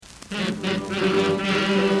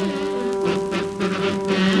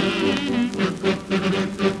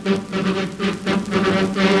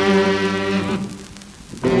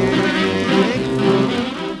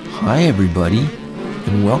everybody,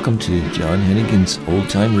 and welcome to John Hennigan's Old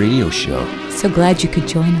Time Radio Show. So glad you could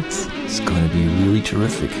join us. It's going to be really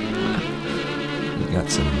terrific. We got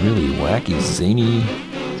some really wacky, zany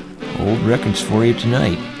old records for you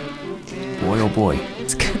tonight. Boy, oh boy.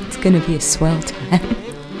 It's going to be a swell time.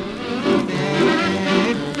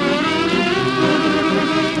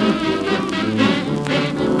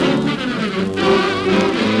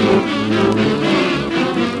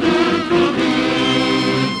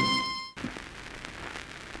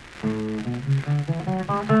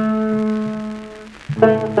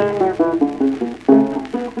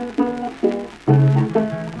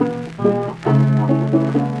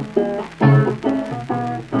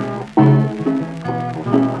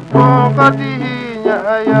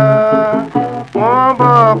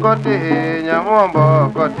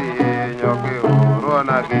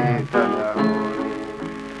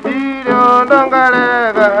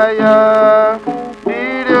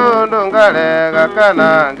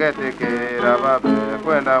 Kana ngetekera babe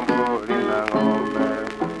kwenda mbuli na ng'ombe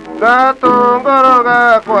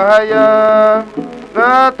gatongoroga kwa haya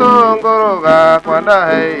gatongoroga kwa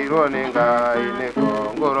ndaheirwo ni ngai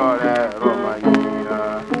niko ngororerwo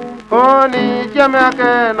manyira oni cia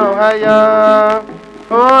mĩaka ĩno haya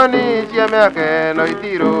oni cia mĩaka ĩno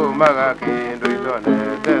itirumaga kĩndũ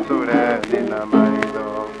itonete tũrethi na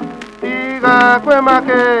maitho tiga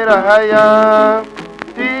kwĩmakĩra haya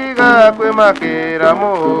tiga kwĩmakĩra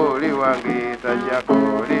mũhũri wa ngita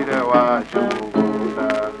ciakũrire wacu mũgũnda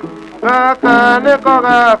gaka nĩko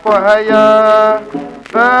gakwa haya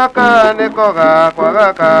gaka nĩko gakwa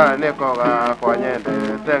gaka nĩko gakwa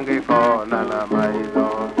nyendete ngĩkona na maitho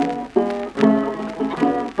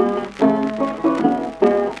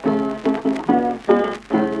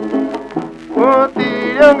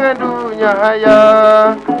gũtirĩ ũngĩndunya haya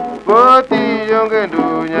gũtirĩ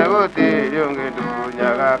ũngĩndunya gũtirĩ ũngĩndunya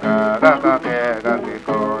gaka kega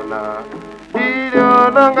ngĩkona ndirĩ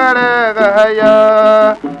ũndũ ngarega haya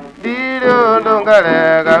ndirĩ ũndũ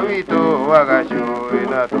ngarega witũ wa gacũĩ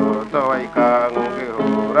na tũtũ wa ikang'ũ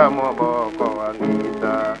ngĩhũra mũmboko wa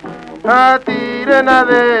ngita hatirĩ na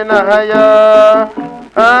thĩna haya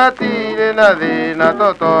hatirĩ na thĩna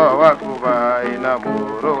tũtũ wa kubai na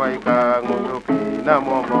mũrũ wa ikang'ũ tũkĩina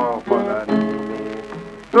mũmboko ganini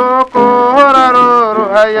tũkũhũra rũrũ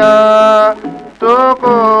haya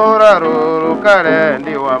tũkũhũra rũrũ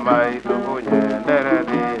karendi wa maitũ kũnyendere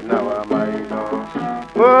thĩna wa maitho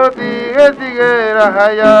gũtigĩtigĩra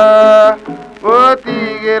haya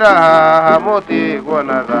gũtigĩra haha mũtigwo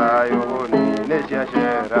na thayũ hũni-inĩ cia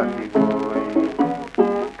cera tigũi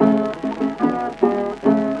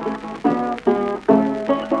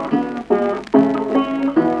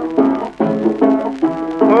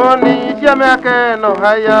hũni cia mĩaka ĩno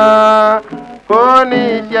haya hũni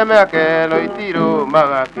cia mĩaka ĩno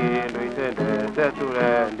itirũmaga kĩndũ itendete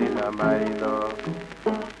tũrendi na maitho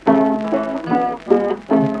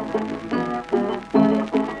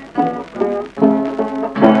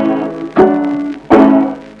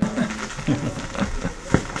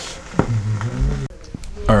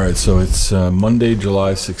All right, so it's Monday,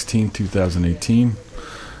 July 16, 2018.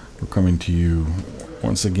 We're coming to you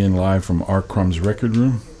once again live from R. Crumb's Record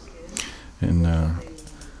Room. And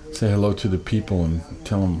say hello to the people and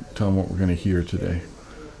tell them what we're going to hear today.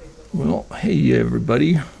 Well, hey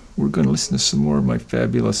everybody. We're going to listen to some more of my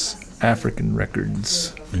fabulous African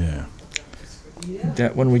records. Yeah.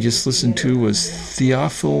 That one we just listened to was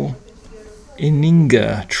Theophile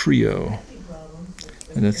Eninga Trio.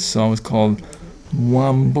 And that song was called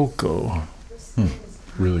Mwamboko.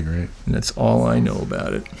 Really great. And that's all I know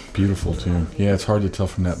about it. Beautiful tune. Yeah, it's hard to tell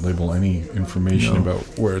from that label any information about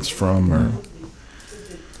where it's from. Or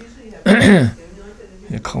yeah,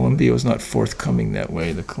 Columbia was not forthcoming that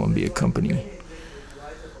way, the Columbia Company.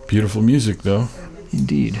 Beautiful music, though.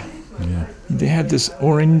 Indeed. Yeah. They had this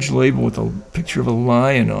orange label with a picture of a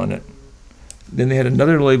lion on it. Then they had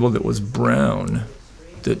another label that was brown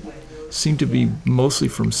that seemed to be mostly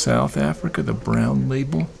from South Africa, the brown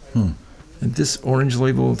label. And this orange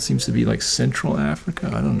label seems to be like Central Africa.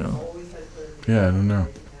 I don't know. Yeah, I don't know.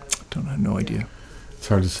 I have no idea. It's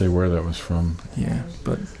hard to say where that was from. Yeah,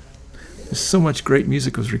 but there's so much great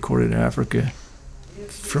music was recorded in Africa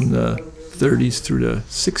from the 30s through the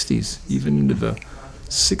 60s. Even into the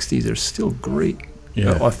 60s, there's still great,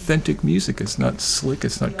 authentic music. It's not slick.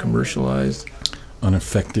 It's not commercialized.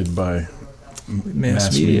 Unaffected by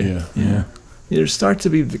mass media. Yeah. There starts to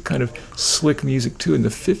be the kind of slick music, too, in the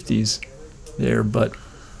 50s there, but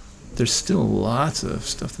there's still lots of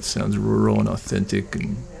stuff that sounds rural and authentic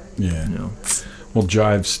and, Well,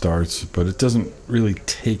 jive starts, but it doesn't really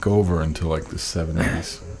take over until like the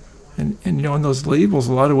 70s. And you know, on those labels,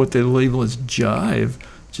 a lot of what they label as jive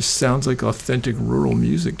just sounds like authentic rural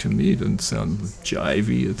music to me. It doesn't sound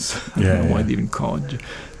jivey. I don't know why they even call it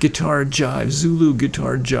guitar jive, Zulu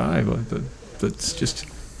guitar jive. That's just,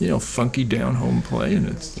 you know, funky down home play, and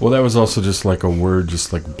it's Well, that was also just like a word,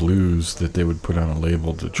 just like blues, that they would put on a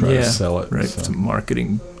label to try to sell it. Right, So. some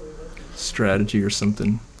marketing strategy or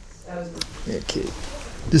something. Okay,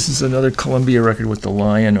 this is another Columbia record with the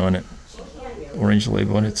lion on it, orange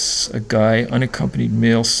label, and it's a guy, unaccompanied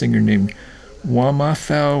male singer named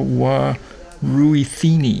Wamathau wa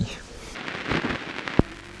Ruithini.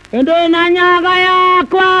 Ende na nyaga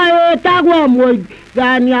yakwa etagwo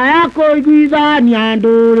Muigania yako iguithania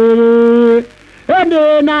ndũrĩrĩ.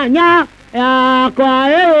 Ende na nyaga yakwa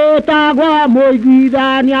etagwo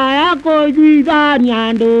Muigania yako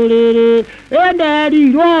iguithania ndũrĩrĩ. Ende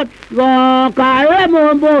rirwo goka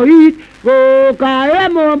emombohi goka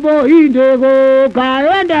emombohi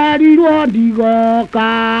goka ende rirwo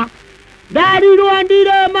ndigoka. Daddy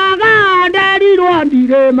Rwandire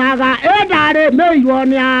maga, Edare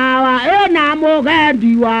Mayoniawa, Ena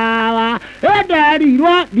Mogendi Wawa, Daddy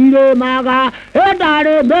Rwandire maga,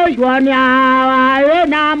 Edare Mayoniawa,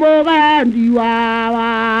 Ena Mogendi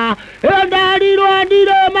Wawa, Daddy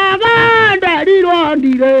Rwandire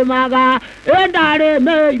maga, Edare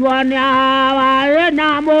Mayoniawa,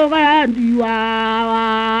 Ena Mogendi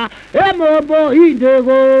Wawa, Emobo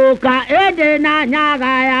Indego, Ede na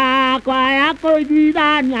nyaga yakwa yako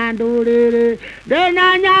iguithania ndũrĩrĩ.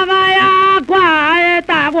 Ndĩna nyaga yakwa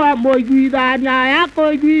ĩtagwo Mũiguithania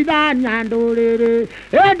yako iguithania ndũrĩrĩ.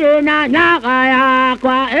 Ndĩna nyaga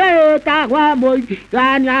yakwa ĩtagwo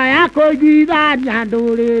Mũiguithania yako iguithania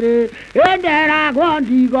ndũrĩrĩ. Nderagwo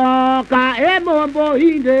ndigoka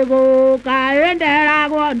ĩmũmbũhi ndĩgũka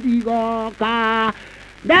nderagwo ndigoka.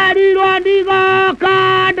 Ndarirwo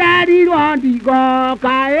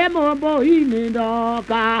ndigoka, emombohi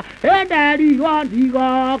nindoka, ndarirwo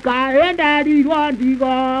ndigoka,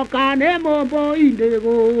 nemombohi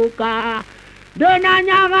ndeguka. Ndĩna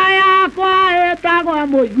nyaga yakwa ĩtagwo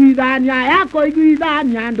Mũiguithania yako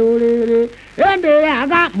iguithania ndũrĩrĩ.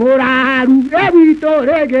 Ndĩaga mũraru ewitũ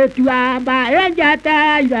rĩgĩtuamba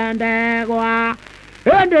enjetereire ndegwa.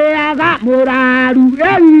 Ndĩaga mũraru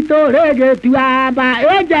ewitũ rĩgĩtuamba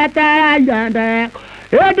enjetereire ndegwa.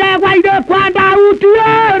 Ndegwa irĩ kwa Daudi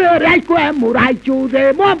rĩrĩa ikwe mũraicu thĩ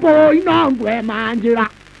mũmbũi no ngwe manjĩra.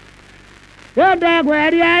 Ndegwa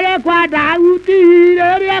ĩrĩa ĩrĩ kwa Daudi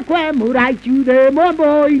rĩrĩa ikwe mũraicu thĩ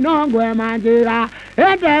mũmbũi no ngwe manjĩra.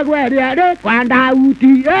 Ndegwa ĩrĩa ĩrĩ kwa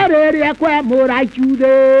Daudi rĩrĩa ikwe mũraicu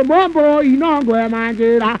thĩ mũmbũi no ngwe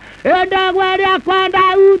manjĩra. Ndegwa ĩrĩa kwa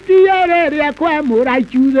Daudi rĩrĩa ikwe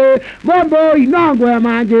mũraicu thĩ mũmbũi no ngwe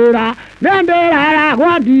manjĩra.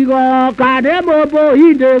 Ndĩraragwo ndigoka nĩ mũmbũi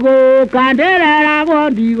ndĩgũka ndĩraragwo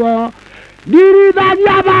ndigoka.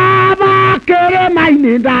 Ndirithagia baba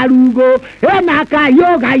kĩrĩma-inĩ ndarugũ ena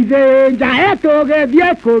kahiũ gaithĩnja tũgĩthiĩ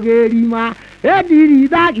kũgĩrima.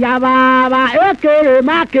 Ndirithagia baba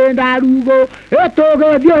kĩrĩma kĩndarugũ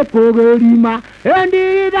tũgĩthiĩ kũgĩrima.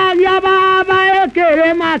 Ndirithagia baba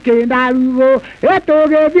kĩrĩma kĩndarugũ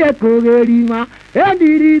tũgĩthiĩ kũgĩrima.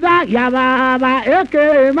 Ndirithagia baba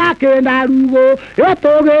kĩrĩma kĩndarugũ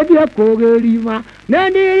tũgĩthiĩ kũgĩrima.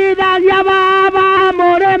 Ndirithagia baba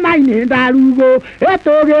mũrĩma-inĩ ndarugũ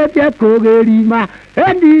tũgĩthiĩ kũgĩrima.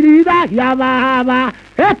 Ndirithagia baba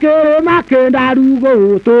kĩrĩma kĩndarugũ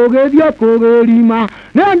tũgĩthiĩ kũgĩrima.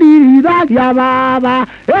 Ndirithagia baba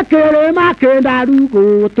kĩrĩma kĩndarugũ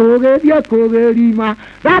tũgĩthiĩ kũgĩrima.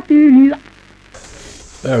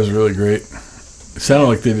 That was really great. It sounded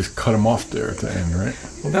like they just cut him off there at the end, right?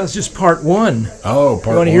 Well, that was just part one. Oh, part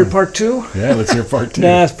one. You want to hear part two? Yeah, let's hear part two.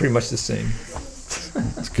 Nah, it's pretty much the same.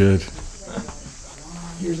 That's good.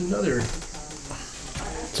 Here's another.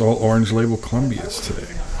 It's all Orange Label Columbias today.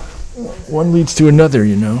 One leads to another,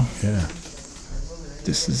 you know. Yeah.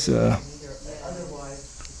 This is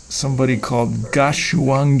somebody called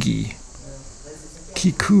Gashuangi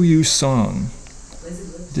Kikuyu song.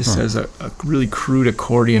 This has a really crude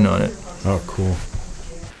accordion on it. Oh, cool.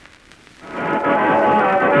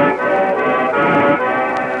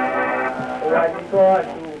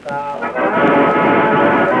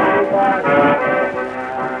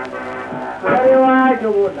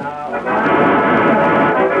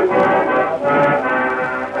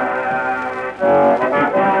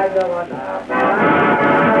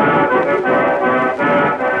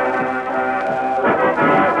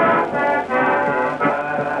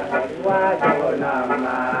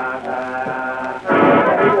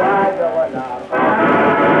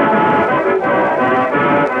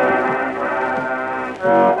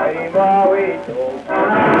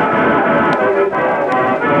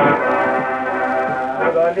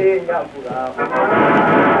 nyambura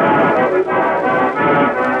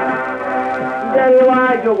Jai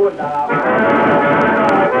wa jogona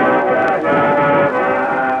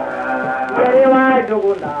Jai wa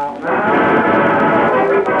jogona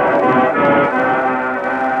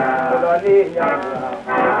Koloni nyambura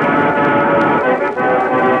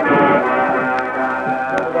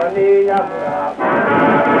Koloni nyambura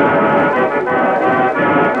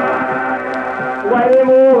Wari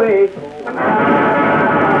muwetu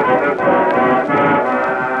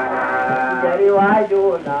Jari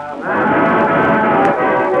wajuna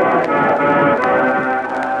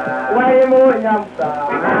Wari munyamka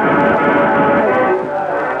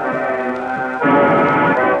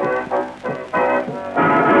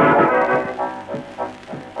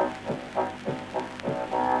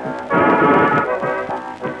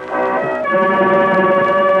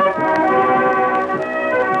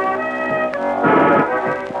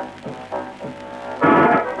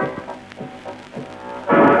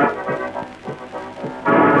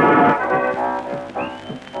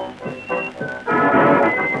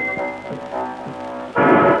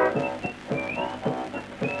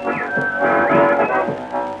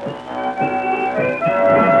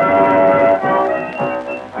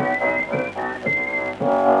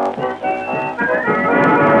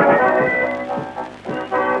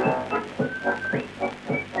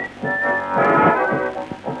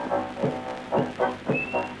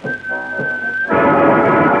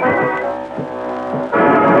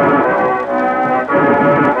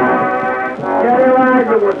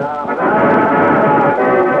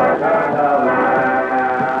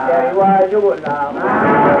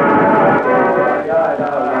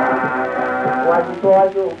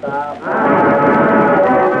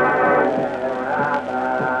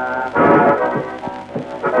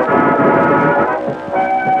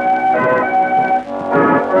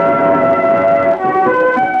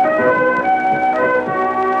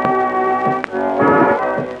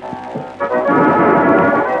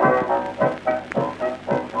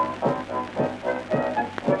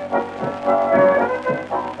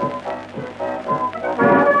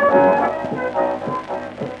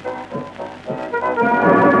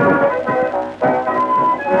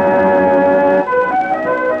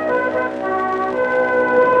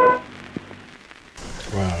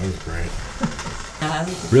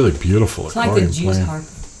Really beautiful. It's like the juice harp.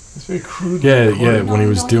 It's very crude. Yeah. When he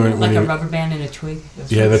was doing like a rubber band and a twig.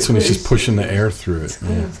 That's when he's just pushing the air through it.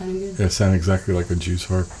 Cool. It sounded good. Yeah, it sounded exactly like a juice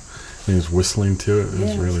harp. And he was whistling to it. It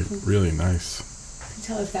was really, cool. really nice. I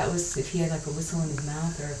couldn't tell if he had like a whistle in his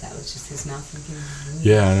mouth or if that was just his mouth making a noise.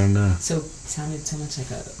 Yeah, I don't know. So it sounded so much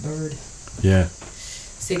like a bird. Yeah.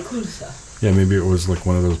 C'est cool ça. Yeah, maybe it was like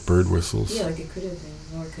one of those bird whistles. Yeah, like it could have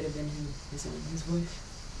been, or it could have been his voice.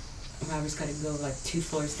 Robert's got to go like 2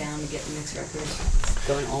 floors down to get the next record. It's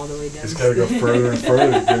going all the way down. He's got to go further and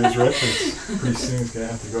further to get his records. Pretty soon he's going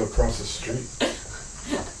to have to go across the street.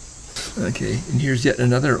 Okay, and here's yet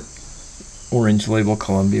another orange label,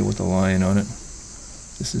 Columbia, with a lion on it.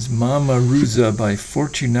 This is Mama Ruza by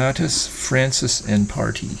Fortunatus, Francis, and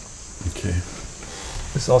Party. Okay.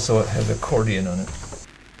 This also has accordion on it.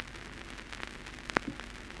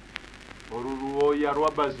 Oruruo ya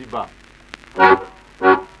Rwabaziba.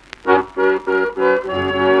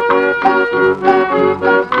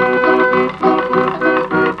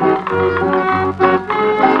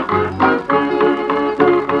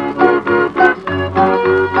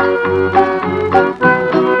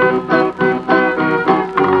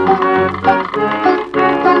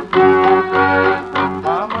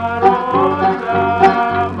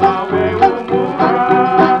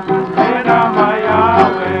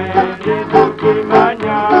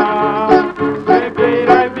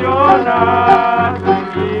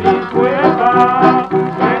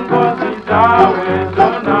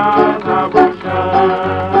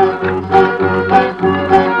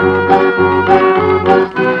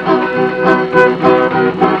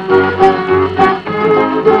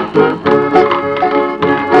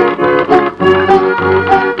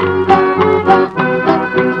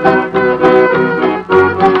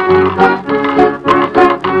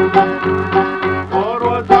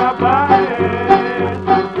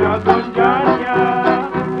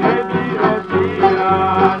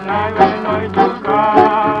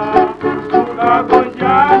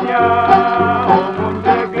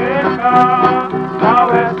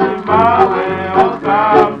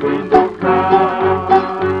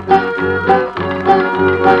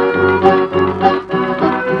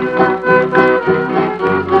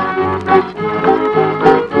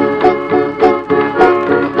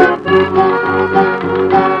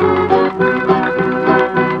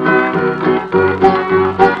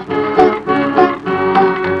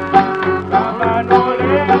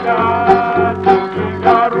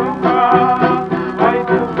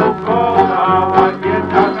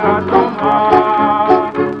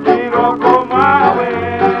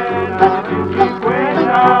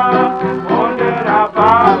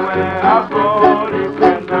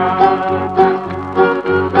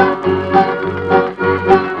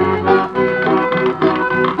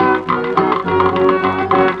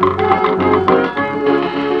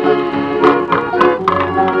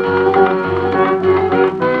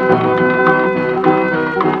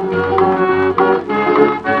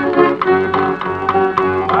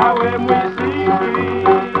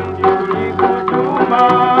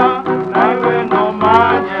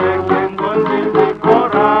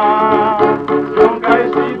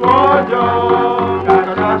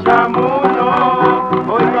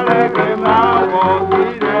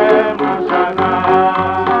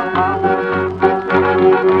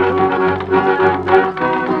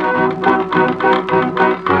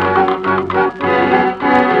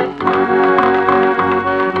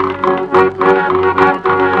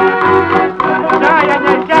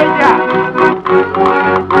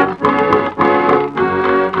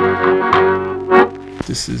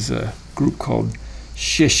 group called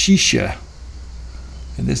Sheshisha.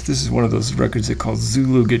 And this is one of those records they call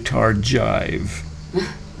Zulu Guitar Jive.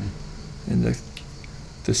 And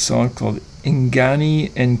the song called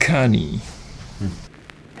Ingani Nkani.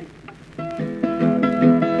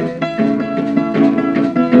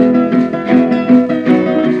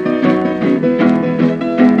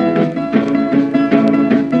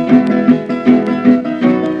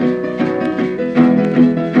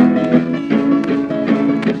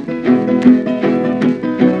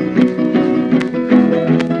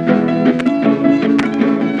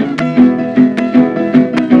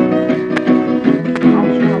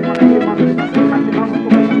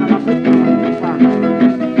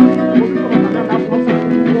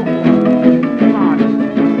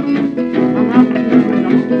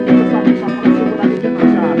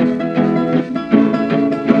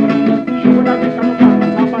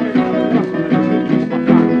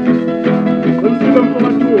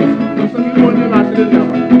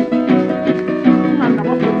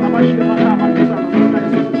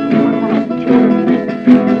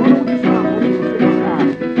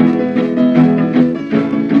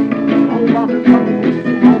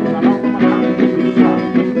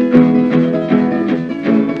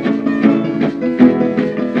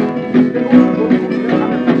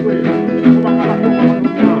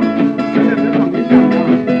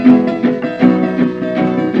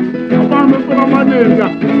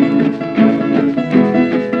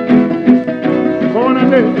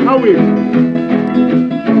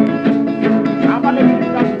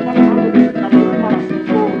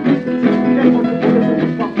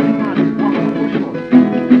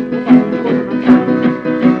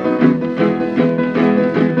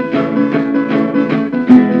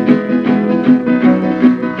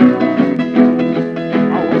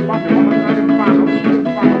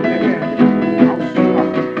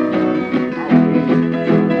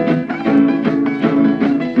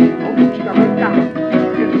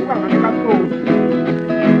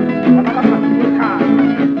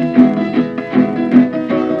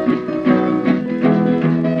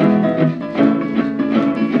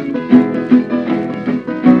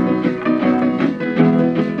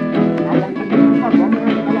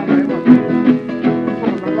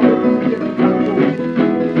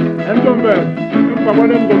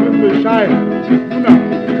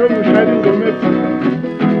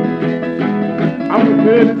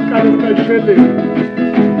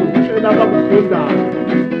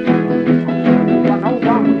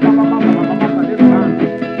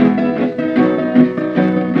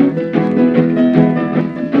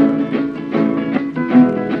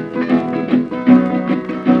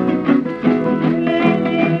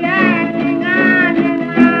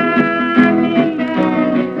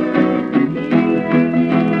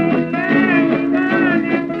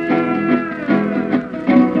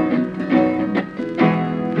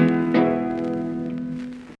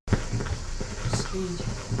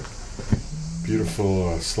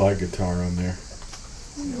 Beautiful slide guitar on there.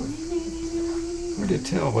 Hard to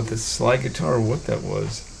tell what the slide guitar, what that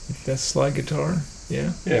was. That slide guitar?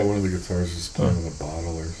 Yeah? Yeah, one of the guitars is playing with a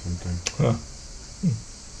bottle or something. Huh.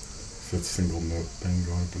 It's that single note thing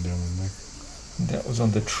going up and down the neck. That was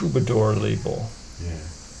on the Troubadour label. Yeah.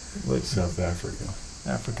 Like South Africa.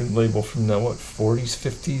 African label from the, 40s,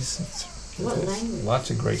 50s? What language? Lots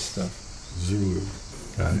of great stuff. Zulu.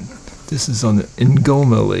 Got it. This is on the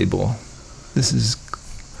Ngoma label. This is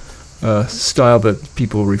a style that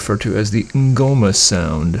people refer to as the Ngoma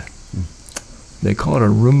sound. They call it a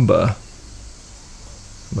rumba,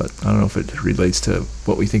 but I don't know if it relates to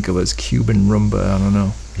what we think of as Cuban rumba. I don't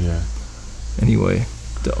know. Yeah. Anyway,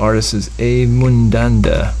 the artist is A.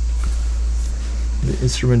 Mundanda. The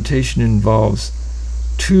instrumentation involves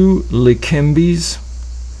 2 likembes,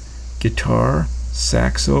 guitar,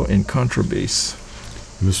 saxo, and contrabass.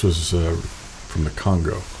 And this was from the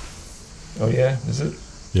Congo. Oh yeah, is it?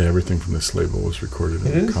 Yeah, everything from this label was recorded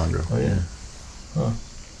in the Congo. Oh yeah. Huh.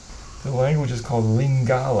 The language is called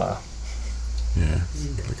Lingala. Yeah,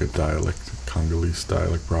 like a dialect, Congolese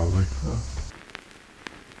dialect probably. Huh.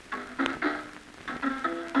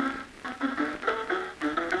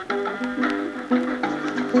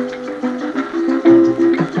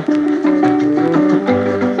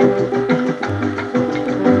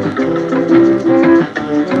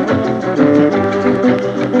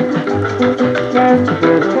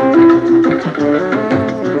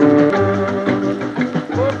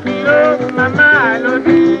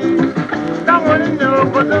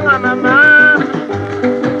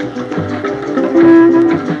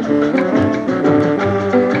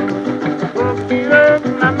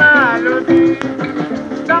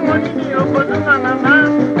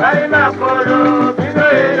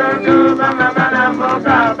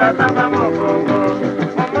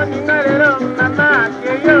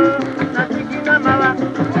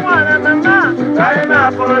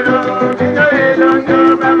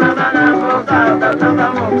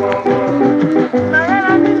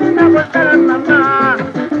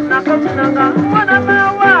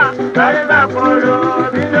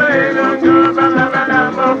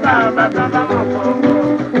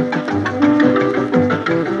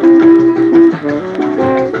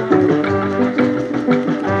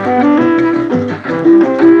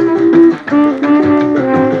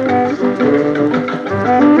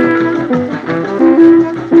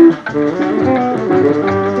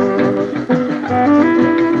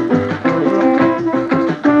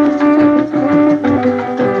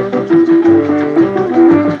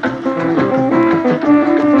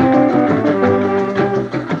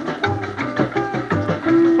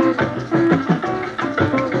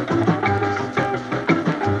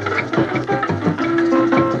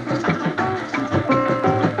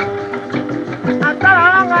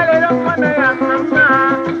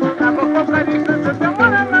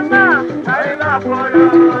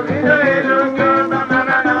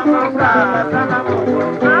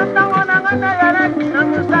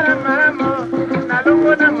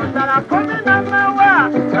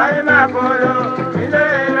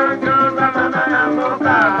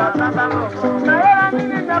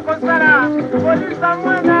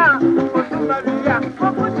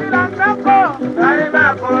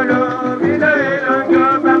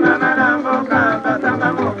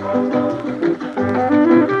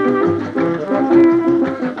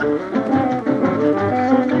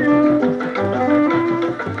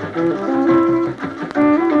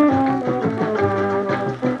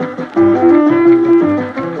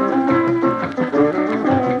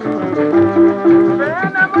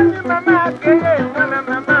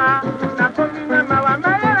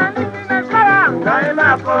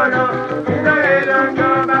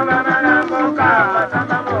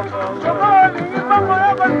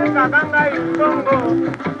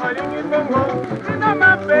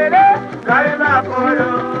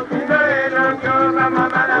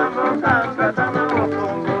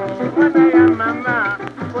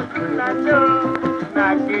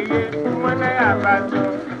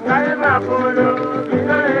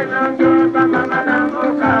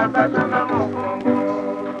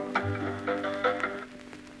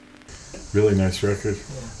 Really nice record.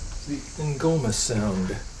 The Ngoma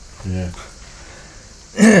sound. Yeah.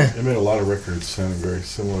 They made a lot of records sounding very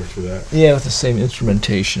similar to that. Yeah, with the same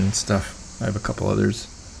instrumentation and stuff. I have a couple others.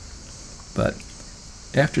 But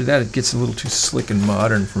after that, it gets a little too slick and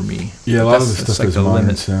modern for me. Yeah, a lot of the That's stuff like is the modern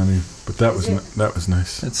limit. sounding, but that was Is that was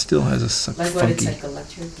nice. It still has a Like what, it's funky. like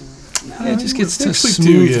electric? Or, no. Yeah, it just gets They too actually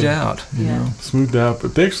do, smoothed yeah. out, you Yeah. know. Smoothed out,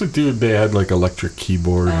 but they actually do. They had like electric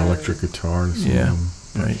keyboard and Oh. electric guitar. And some of Yeah. them.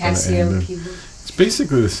 Right. Casio And, keyboard. It's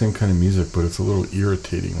basically the same kind of music, but it's a little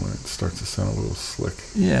irritating when it starts to sound a little slick.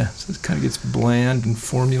 Yeah, so it kind of gets bland and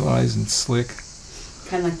formalized and slick.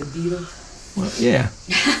 Kind of like the Beatles. Well, yeah,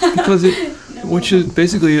 because which is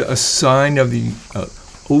basically a sign of the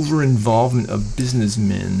over-involvement of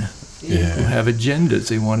businessmen Yeah. who have agendas.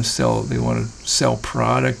 They want to sell. They want to sell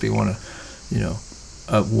product. They want to,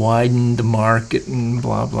 widen the market and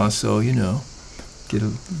blah blah. So get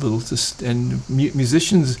a little just and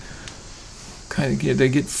musicians kind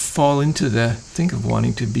of fall into the think of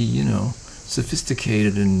wanting to be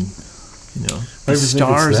sophisticated and I the even think it's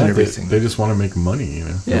stars that. and everything. They just want to make money,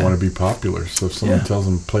 They Yeah. want to be popular. So if someone Yeah. tells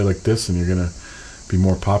them play like this and you're gonna be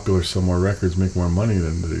more popular, sell more records, make more money,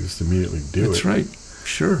 then they just immediately do That's it. right.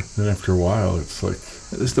 Sure. Then after a while, it's like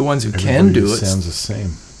It's the ones who everybody can do just it. sounds the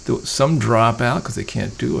same. Some drop out because they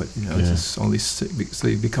can't do it. It's Yeah. just only so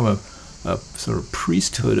they become a sort of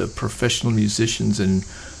priesthood of professional musicians and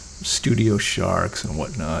studio sharks and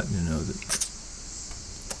whatnot.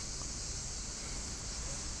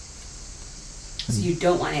 So you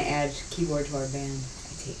don't want to add keyboard to our band,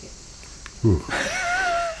 I take it. Ooh.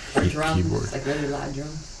 Or Hate drums, keyboard. like really loud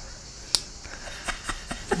drums.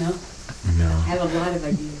 No? No. I have a lot of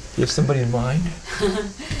ideas. You have somebody in mind?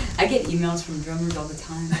 I get emails from drummers all the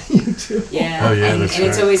time. You do. Yeah, Oh, yeah, and, that's and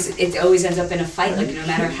it's right. it always ends up in a fight. Like no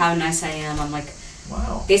matter how nice I am, I'm like,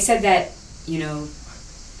 Wow. they said that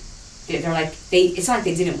they're like it's not like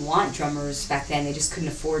they didn't want drummers back then. They just couldn't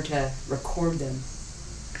afford to record them.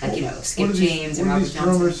 Like Skip James and Robert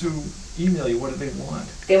Johnson. who email you? What do they want?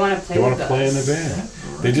 They want to play They with want to play in the us. band.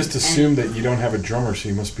 They just assume that you don't have a drummer, so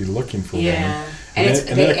you must be looking for one. Yeah, And it's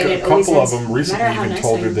then a it always couple of ends- them no recently matter how even nice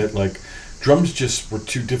told I her am. that like drums just were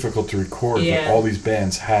too difficult to record. Yeah. But all these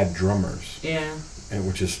bands had drummers, Yeah. and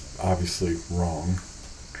which is obviously wrong.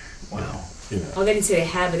 Wow. Well, they didn't say they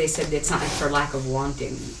had, but they said it's not like for lack of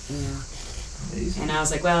wanting. Amazing. And I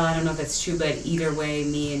was like, well, I don't know if that's true, but either way,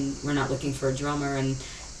 we're not looking for a drummer, and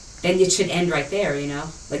then it should end right there,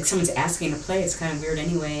 Like someone's asking to play, it's kind of weird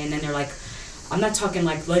anyway, and then they're like, I'm not talking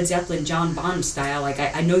like Led Zeppelin, John Bonham style, like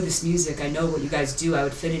I know this music, I know what you guys do, I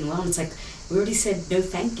would fit in well, and it's like, we already said no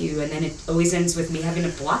thank you, and then it always ends with me having to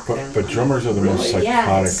block them. But drummers are the most Really? Yeah,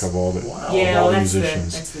 psychotic it's- of all the Wow. of Yeah, all well, the that's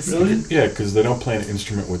musicians. the Really? Yeah, because they don't play an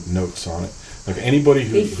instrument with notes on it. Like anybody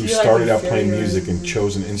They who feel like started out playing inferior. music and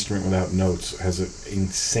chose an instrument without notes has an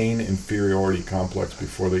insane inferiority complex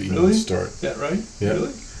before they even Really? start. Is that right? Yeah.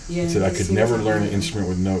 Really? Yeah, I said I they could seem never to learn an have- instrument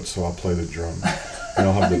with notes, so I'll play the drum. And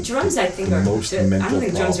I'll have The drums, I think, the are. most I mental don't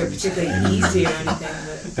think drums are problems. particularly easy or anything,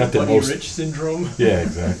 but Not the Buddy most. Rich syndrome. Yeah,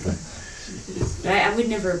 exactly. I would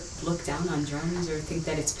never look down on drums or think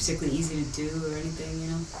that it's particularly easy to do or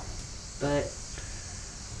anything, But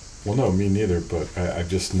Well, no, me neither. But I've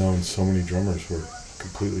just known so many drummers who are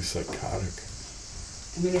completely psychotic.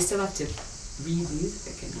 I mean, they still have to read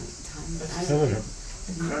music and time. But I No, don't no, no.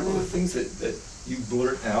 Incredible the things that you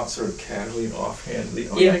blurt out sort of casually and offhandedly.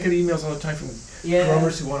 Oh Yeah. yeah, I get emails all the time from Yeah.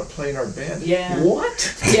 drummers who want to play in our band. Yeah.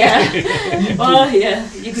 What? Yeah. Well, yeah,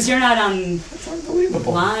 because you're not on That's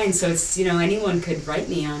unbelievable. line, so it's anyone could write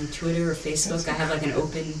me on Twitter or Facebook. I have like an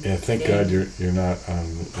open. Yeah, thank thing. God you're not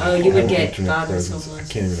on. Oh, you would on get internet bothered so presence. I much.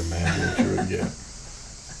 can't even imagine what you would get.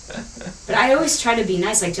 But I always try to be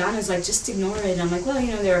nice. Like John is like, just ignore it. And I'm like, well,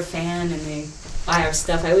 they're a fan and they buy our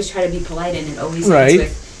stuff. I always try to be polite, and it always Right. ends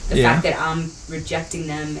with the Yeah. fact that I'm rejecting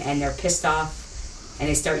them and they're pissed off and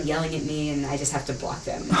they start yelling at me and I just have to block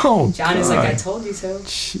them. Oh, John is like, I God. told you so.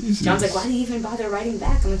 Jesus. John's like, why do you even bother writing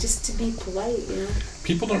back? I'm like, just to be polite,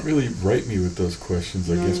 People don't really write me with those questions,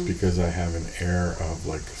 I guess, No. because I have an air of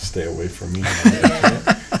like, stay away from me. On the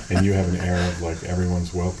internet, and you have an air of like,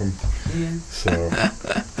 everyone's welcome. Yeah. So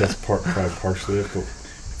that's probably partially it. But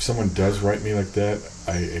if if someone does write me like that,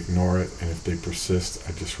 I ignore it, and if they persist,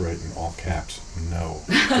 I just write in all caps, no,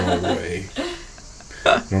 go away.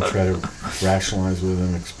 Don't try to rationalize with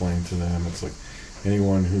them, explain to them. It's like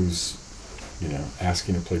anyone who's,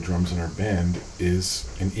 asking to play drums in our band is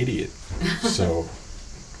an idiot. So,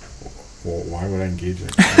 well, why would I engage in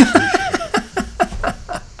a conversation?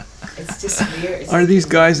 It's just weird. It's Are like- these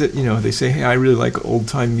guys that, they say, hey, I really like old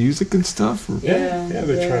time music and stuff? Or Yeah,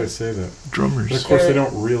 they Yeah. try to say that. drummers? But of course, they Sure.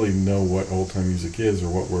 don't really know what old time music is or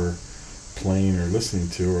what we're playing or listening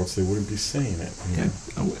to, or else they wouldn't be saying it. Yeah,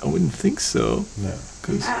 I wouldn't think so. No.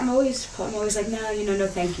 'Cause I'm always like, no, no,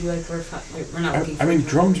 thank you. Like we're not looking for. I mean, a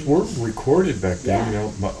drum. drums were recorded back then.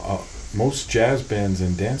 Yeah. Most jazz bands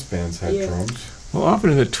and dance bands had Yeah. drums. well, often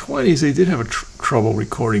in the 20s, they did have trouble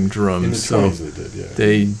recording drums. In the so 20s, they did, yeah.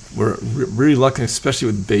 they were really lucky, especially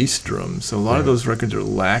with bass drums. So a lot of Yeah. those records are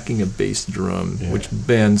lacking a bass drum, Yeah. which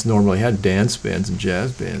bands normally had. Dance bands and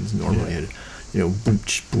jazz bands normally Yeah. had, boom,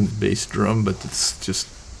 boom, bass drum, but it's just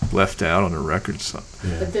left out on the record. So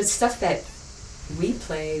Yeah. But the stuff that we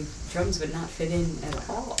play, drums would not fit in at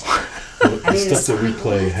all. Well, I the mean, stuff it's that we fine.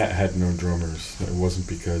 play had no drummers. It wasn't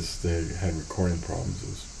because they had recording problems. It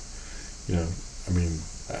was, I mean,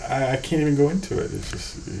 I can't even go into it. It's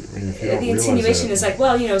just, I mean, if you don't The realize insinuation that, is like,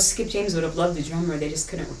 well, Skip James would have loved the drummer. They just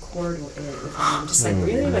couldn't record it with him. I'm just like, Oh,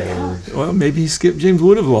 really? Like, oh, well, maybe Skip James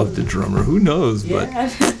would have loved the drummer. Who knows? But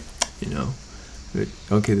yeah.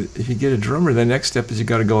 okay, if you get a drummer, the next step is you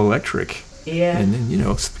got to go electric, Yeah. and then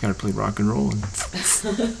got to play rock and roll. And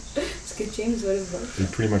Skip James would have loved you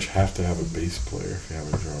it. pretty much have to have a bass player if you have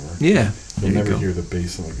a drummer. yeah, there You'll you never go. hear the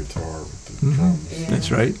bass on the guitar with the Mhm. drums. Yeah.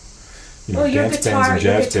 That's right. Well, your Dance guitar- bands and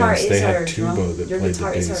your jazz guitar bands, they is our had tuba drum. that Your played the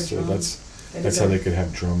guitar is our bass. So drum. that's That is how our- they could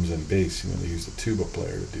have drums and bass. They used a tuba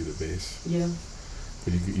player to do the bass. Yeah.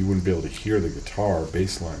 But you wouldn't be able to hear the guitar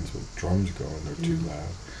bass lines with drums going. They're too Mm.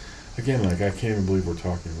 loud. Again, I can't even believe we're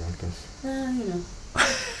talking about this.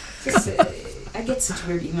 Just, I get such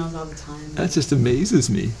weird emails all the time. That just amazes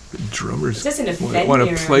me. The drummers It doesn't offend want me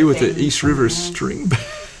to or play with the anything. East River Yeah. string band.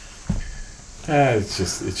 It's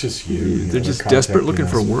just you. They're just desperate looking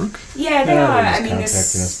for contacting us. work. Yeah, they Yeah, are. they're just I mean,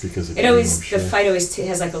 contacting us because of it you, always I'm sure. the fight always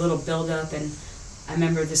has like a little build up, and I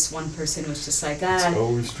remember this one person was just like, It's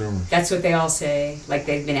always drummers. that's what they all say. Like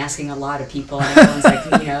they've been asking a lot of people, and everyone's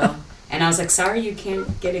like, And I was like, sorry, you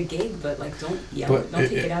can't get a gig, but like, don't yell, But don't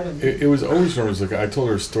take it out of me. it was always drummers. Like I told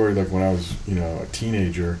her a story like when I was a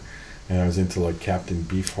teenager, and I was into like Captain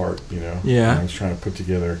Beefheart. Yeah. And I was trying to put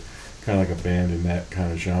together kind of like a band in that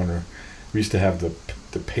kind of genre. We used to have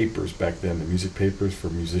the papers back then, the music papers for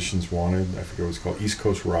musicians wanted. I forget what it was called, East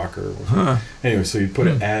Coast Rocker. Huh. Anyway, so you'd put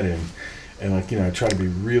an ad in, and I try to be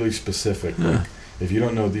really specific. Yeah. Like, if you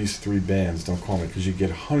don't know these three bands, don't call me, because you get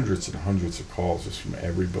hundreds and hundreds of calls just from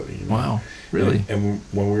everybody. Wow. Really? And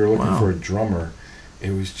when we were looking Wow. for a drummer,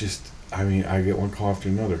 it was just, I get one call after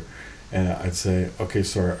another. And I'd say, okay,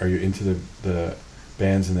 so are you into the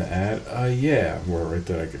bands in the ad? Yeah. Well, right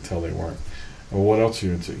there, I could tell they weren't. Well, what else are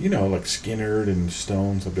you into? Like Skinner and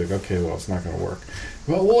Stones. I'd be like, okay, well, it's not going to work.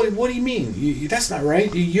 Well, what do you mean? That's not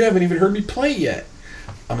right. You haven't even heard me play yet.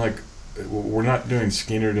 I'm like, we're not doing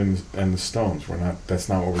Skinner and the Stones. We're not. That's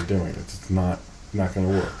not what we're doing. It's not going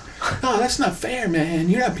to work. No, that's not fair, man.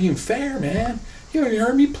 You're not being fair, man. You haven't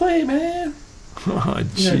heard me play, man. Oh,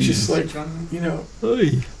 It's jeez. just like, Drummer.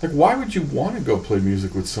 Oy. like why would you want to go play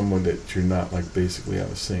music with someone that you're not like basically on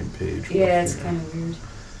the same page with? Yeah, it's kind of weird.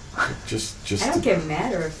 Just I don't get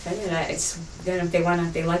mad or offended. It's then if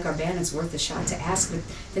they like our band, it's worth a shot to ask. But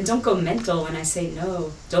then don't go mental when I say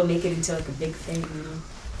no. Don't make it into like a big thing.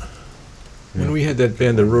 When we had that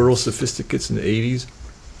band, the Rural Sophisticates, in the 80s,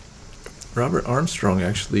 Robert Armstrong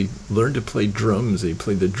actually learned to play drums. He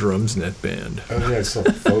played the drums in that band. Oh yeah, I saw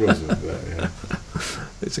photos of that. Yeah.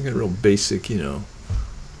 It's like a real basic,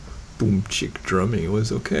 boom chick drumming. It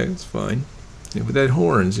was okay. It was fine. With that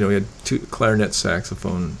horns, he had two clarinet,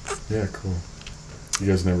 saxophone, Yeah, cool. You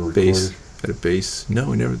guys never recorded? bass. Had a bass. No,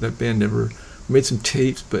 we never. That band never. We made some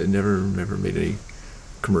tapes, but never made any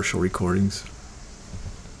commercial recordings.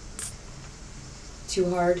 Too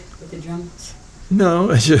hard with the drums.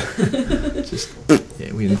 No, I just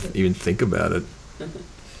yeah, we didn't even think about it.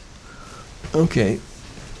 Okay,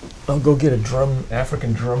 I'll go get a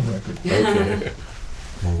African drum record. Okay.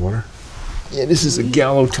 More water? Yeah, this is a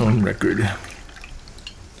Gallotone record.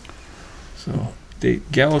 So,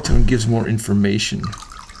 Gallotone gives more information.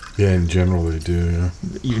 Yeah, in general they do, yeah.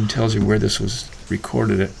 It even tells you where this was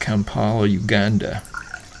recorded at Kampala, Uganda.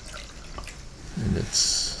 And it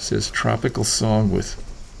says topical song with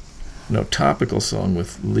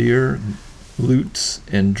lyre, lutes,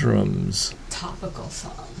 and drums. Topical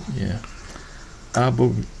song. Yeah.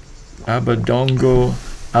 Abadongo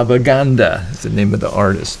Abaganda is the name of the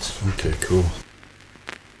artist. Okay, cool.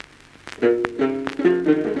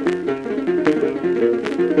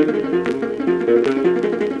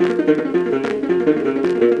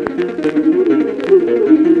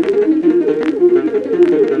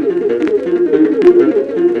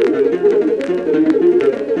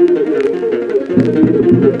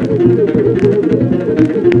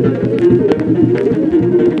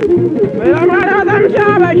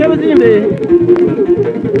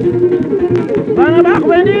 Bana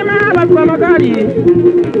bakwendima bakwa magari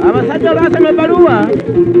abasajja basema ebbaluwa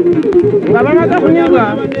nga bamaze kunyagwa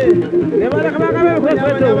ne baleka bakabe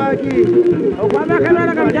kwekweto okwava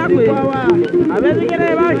akalwala kamukyakwe ab'ebigere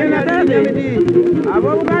bakena tete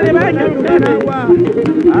ab'obugale bakenukena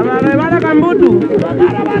abalala baleka mbuddu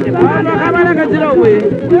abantu akabaleka zirogwe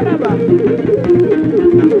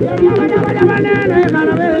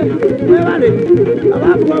webale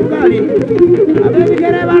abakuba obugali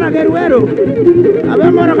ab'ebigere balaga eruwero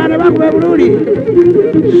ab'emmoroka ne bakuba ebululi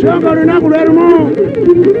so nga olunaku lwe lumu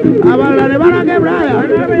abalala ne balaga ebulaya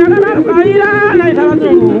balukaayira nayita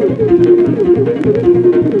abazungu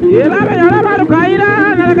era abayala balukaayira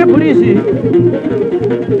nalaga epoliisi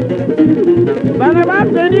bano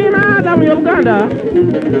bafuga endiima zamuya obuganda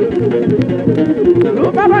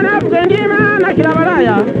lupapa nafuga endiima nakira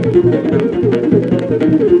balaya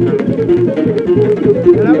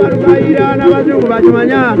balukaayira n'abazungu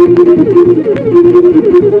bakimanya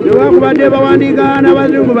newakubadde bawandiika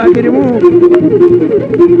n'abazungu bakirimu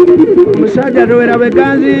omusajja towera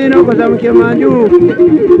bweganzi n'okoza mukyemanju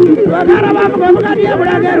bagala bavuga obugadi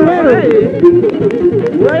ebulaga eruwero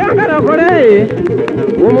weyangala okole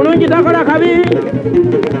omulungi takola kabi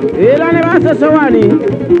era ne basesowani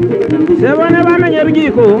sebo ne bamenya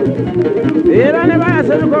ebijiiko era ne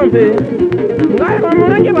bayasa ebikompe ngaye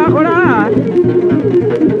omulungi bakola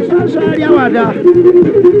sasalya wada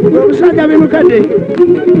obusajja bimukadde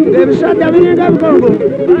ng'ebisajja biringa ebikongo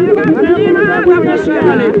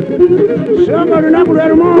banebamunasigale songa olunaku lwe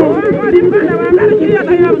lumu oli muganda wangali kiriya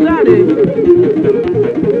talina buzaale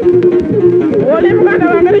oli muganda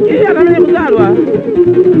wangali kiriya tamanye kuzaalwa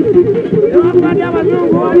newakubadde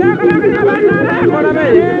abazungu yakalaganya bannalaekolabe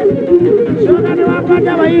songa newakubadde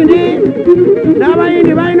abayindi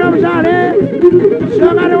n'abayindi balina obuzaale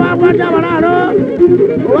songa newakubadde abalaalo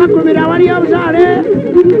owakubira waliyo obuzaale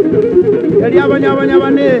yali abanyabanya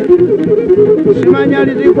bane simanya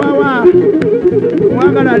lizikwawa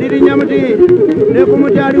mwagala lirinnya muti ne ku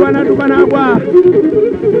muti aliwanatuka n'agwa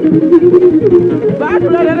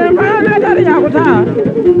batulolera empala n'etali yakuta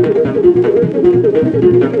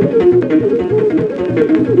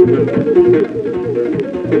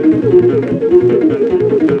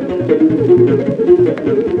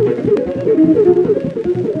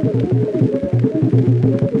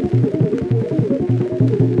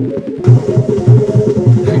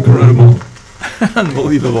Incredible.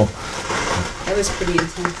 Unbelievable. That was pretty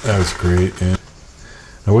intense. That was great. Yeah.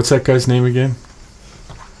 Now, what's that guy's name again?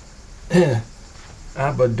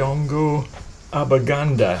 Abadongo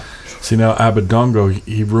Abaganda. See, now Abadongo,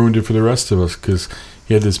 he ruined it for the rest of us because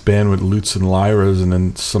he had this band with lutes and lyras, and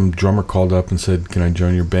then some drummer called up and said, "Can I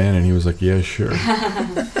join your band?" And he was like, "Yeah, sure."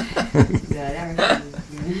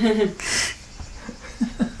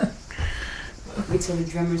 Wait till the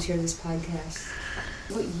drummers hear this podcast.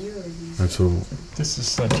 What year are these? That's a, This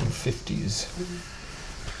is 1950s.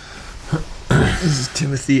 This is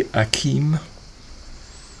Timothy Akim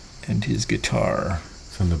and his guitar.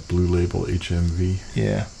 it's on the blue label HMV.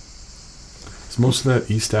 Yeah. Is most of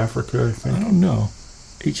that East Africa, I I think? don't know.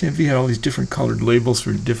 HMV had all these different colored labels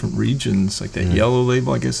for different regions. Like that Yeah. yellow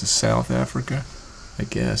label, I guess, is South Africa. I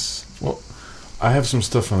guess. I have some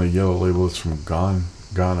stuff on the yellow label. It's from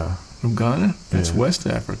Ghana. From Ghana? That's Yeah. West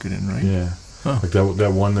Africa then, right? Yeah. Huh. Like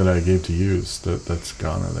that one that I gave to you, that's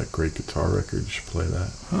Ghana, that great guitar record. You should play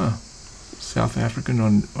that. Huh. South African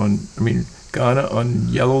Ghana on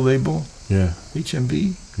yellow label, Yeah.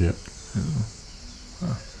 HMV? Yeah. Oh.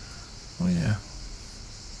 Huh. Oh, yeah.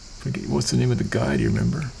 Forget, what's the name of the guy, do you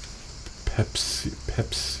remember? Pepsi Oh,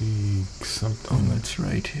 something. that's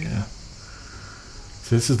right, yeah.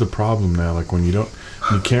 So this is the problem now. Like when you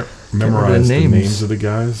can't remember memorize the the names. names of the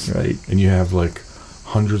guys, Right. and you have like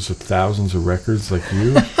hundreds of thousands of records like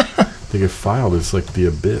you, they get filed. It's like the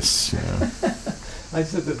abyss, you know. I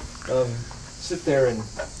said that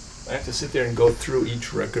I have to sit there and go through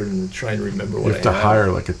each record and try and remember You what have to I have.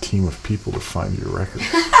 hire like a team of people to find your records.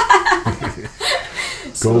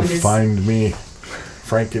 Go Someone is- find me,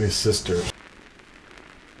 Frank and his sister.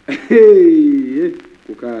 Hey,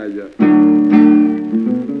 kukaja.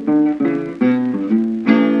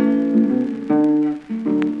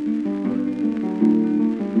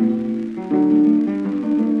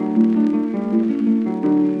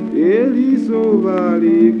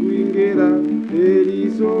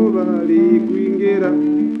 elisoba likwingera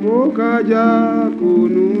kukaja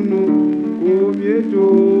kununu kumyeto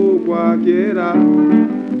kwakera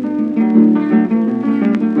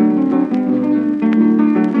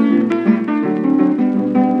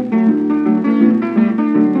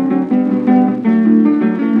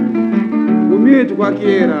kumyeto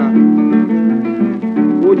kwakera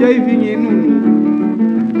oja ivinye nunu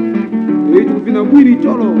etu kufina bwiri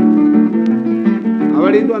cholo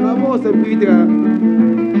abalindwa na bose kwitira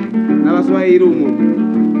na baswahili umo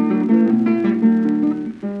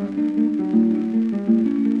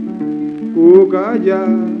kukaja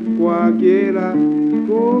kwakera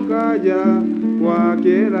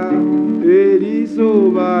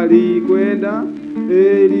elisoba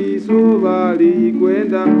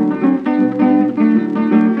likwenda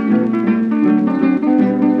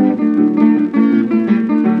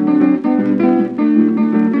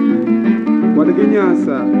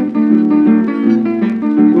watakinyasa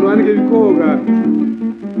kurwanike vikoga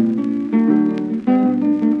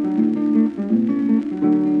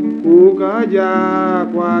kukaja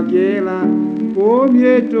kwakela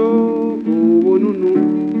komyeto kubununu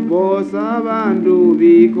bosa bandu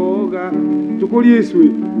bikoga tukuliswe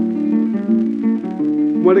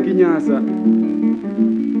mwatakinyasa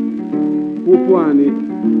kupwani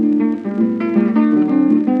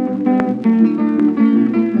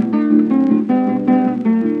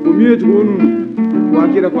kumyetu kununu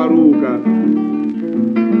kwakira kwaruka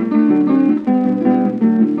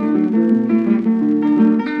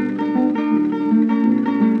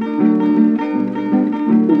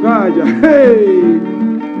ukaja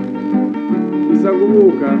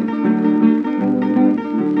isakubuka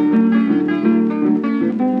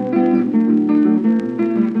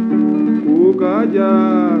kukaja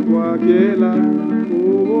kwakela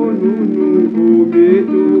kubununu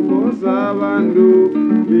kumyetu kosa bandu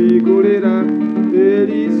bikolera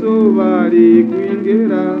elisoba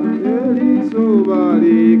likwingera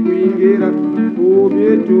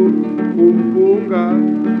kumyetu kumpunga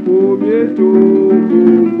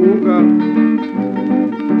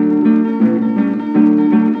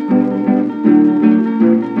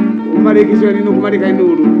umalikiswa nino kumalika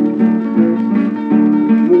inuru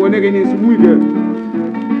mukoneke nisumwike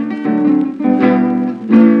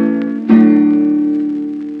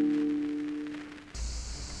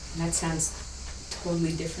That sounds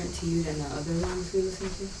totally different to you than the other ones we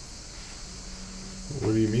listened to.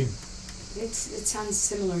 What do you mean? It sounds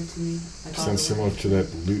similar to me. Like all Sounds the similar ones. to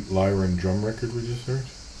that lute, lyre, and drum record we just heard?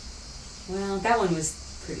 Well, that one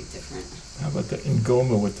was pretty different. How about the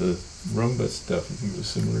Ngoma with the rumba stuff? You think it was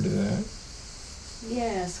similar to that?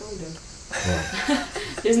 Yeah, sort of. Well,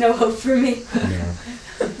 There's no hope for me. no.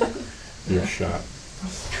 Your shot.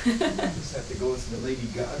 Just have to go listen to Lady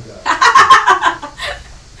Gaga.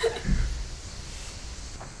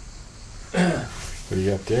 What do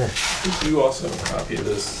you got there? You also have a copy of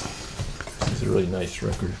this. This is a really nice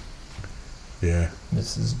record. Yeah.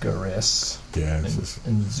 This is Gares Yeah, this is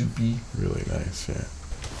and Zupi. really nice, yeah.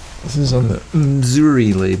 This is on the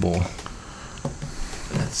Mzuri label.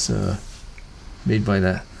 That's made by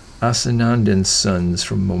the Asanandan Sons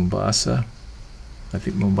from Mombasa. I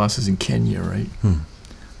think Mombasa's in Kenya, right?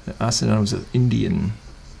 Asanand was an Indian.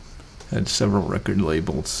 Had several record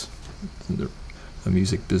labels. A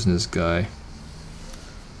music business guy.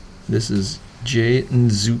 This is Jay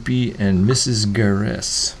Nzupi and Mrs.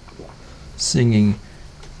 Gares singing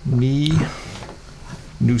Ni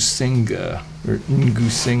Nusenga or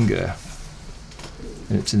Ngusenga,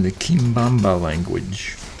 and it's in the Kimbamba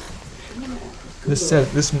language. This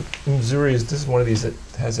Mzuri this is one of these that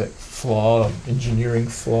has a engineering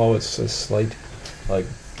flaw. It's a slight like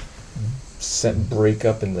set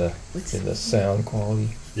breakup in the sound quality.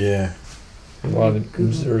 Yeah. A lot of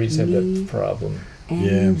Mzuris have that problem.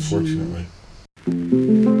 Yeah, unfortunately.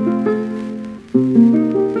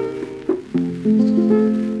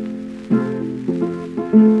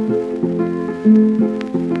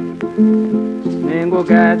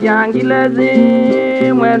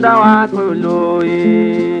 Nguketyangiletsi mwenda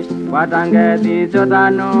wakului watangeti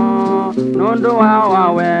chotano nundu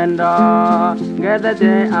wa wendo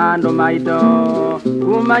ngethete andu maito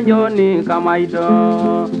kuma njoni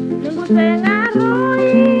kamaito Ningusenga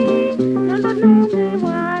rui nundu nungu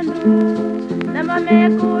mwandu nama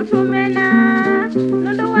mekutumena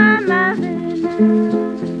nundu wa mavina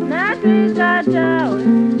na twikatawe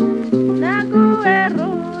na kuwe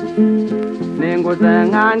rui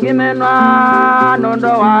kuzenga ngimenwa nondo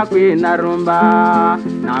wakwina rumba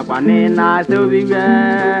na kwanina subiwe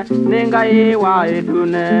ninga iwa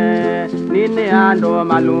etune nini ando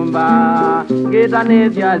malumba ngita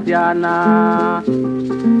nithiasiana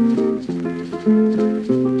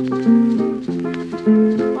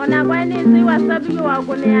ona kwanisi wasabiki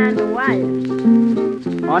wakune andu waya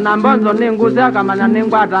ona mbonzo ninguzia kamana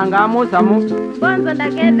ningwatanga musamu bonzo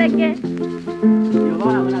ndaketheke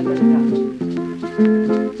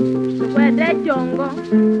tukwete chongo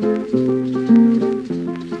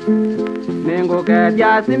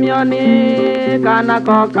ningukethya Simioni kana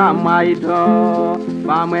koka mwaito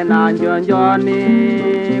pamwe na njonjoni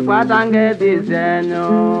kwatangethi cenyu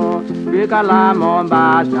twikala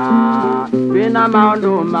Mombasa twina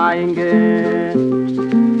maundu maingi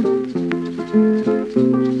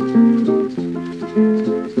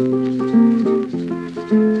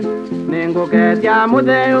ningukethya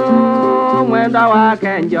Mutheu mwenda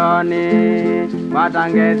wake Njoni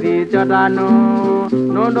kwatangethi chotanu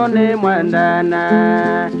nundu ni mwendene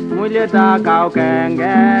mulyeta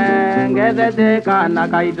kaukenge ngethete na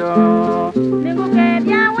kaito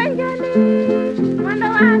ningukethya wenjoni mwendo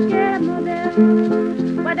wake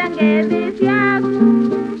mutheu kwatangethi ciaku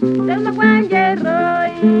teuma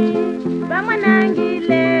kwanjeroi pamwe na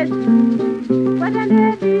ngilesi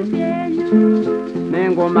kwatangethi cienyu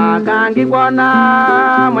ningumaka ngikwona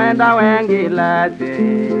mwenda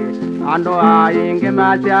wengilesi andu aingi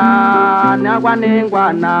masya nakwa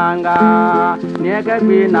ningwananga nieke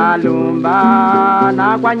kwina lumba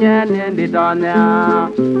nakwa nyeni nditonya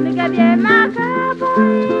nikethye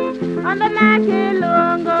makaboi ombe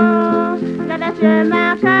makilungu ngadasye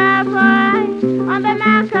makaboi ombe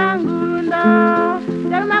makangundo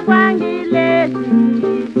teuma kwangilesi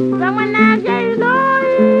pamwe na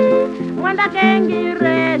jailoi mwenda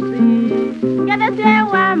kengiresi ngadasye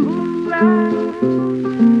wambua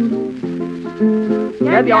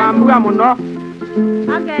kethya wambua muno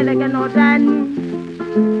akeleke notani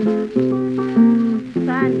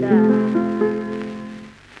kanda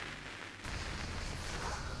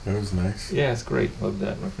That was nice. Yeah, it's great. Love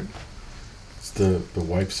that record. It's the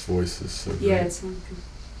wife's voice is so Yeah, great. it's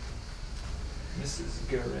Mrs.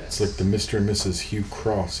 Garrett. It's like the Mr. and Mrs. Hugh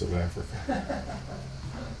Cross of Africa.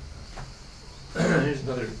 Here's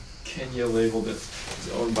another Kenya label that is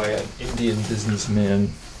owned by an Indian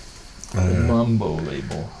businessman. The Mambo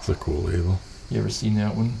label. It's a cool label. You ever seen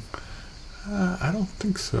that one? I don't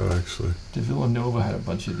think so, actually. De Villanova had a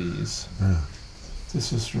bunch of these. Yeah.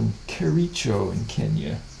 This was from Kericho in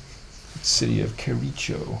Kenya. The city of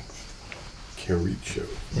Kericho. Kericho.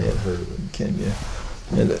 Yeah. Never heard of it. In Kenya.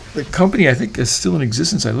 And the company, I think, is still in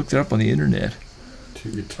existence. I looked it up on the internet.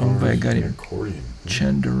 Two guitars Owned by a guy and an named accordion.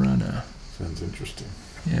 Chandarana. Sounds interesting.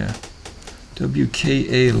 Yeah.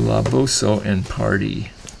 WKA Laboso and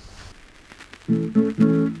Party.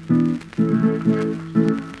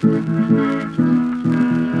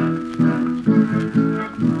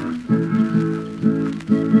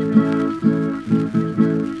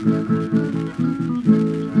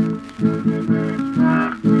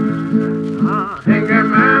 Oh,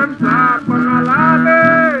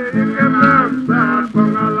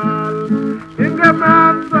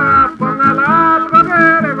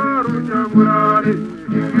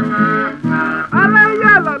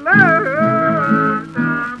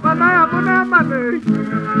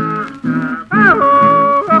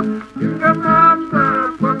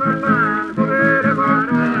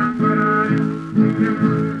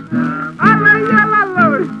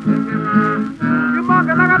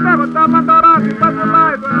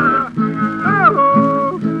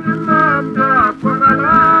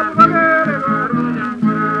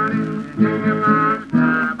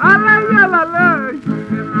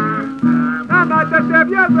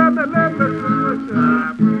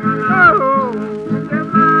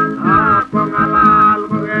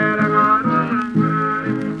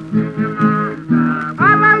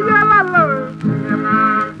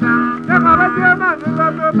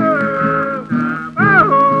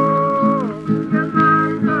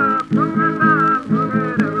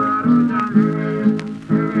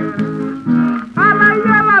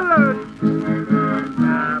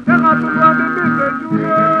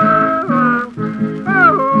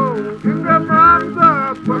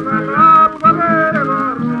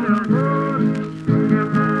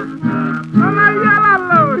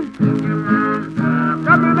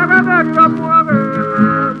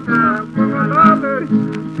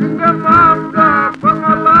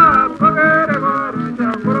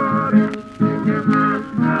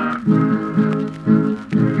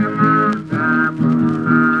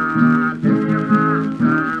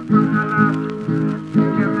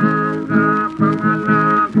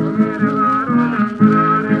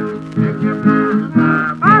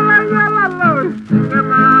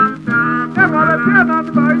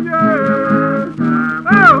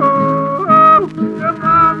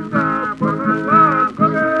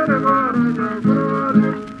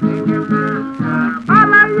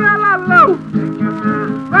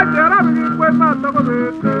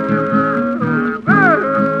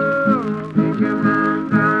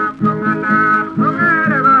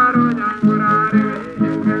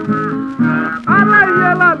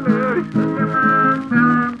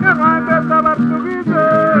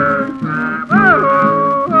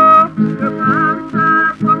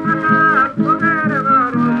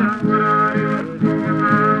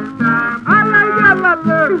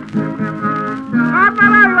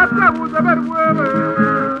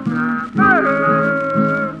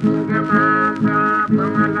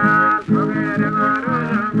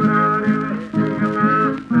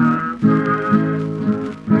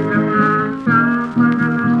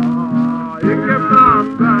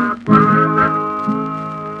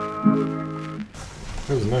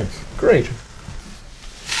 That was nice. Great.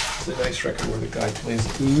 It's a nice record where the guy plays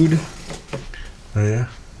oud. Oh yeah.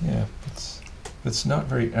 Yeah, it's not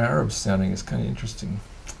very Arab sounding. It's kind of interesting.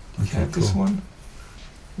 Do you Okay, have this cool. one?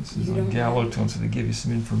 This is You on don't Gallo Tone, so they give you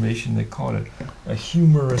some information. They call it a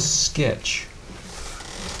humorous sketch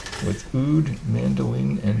with oud,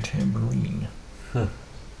 mandolin, and tambourine. Huh.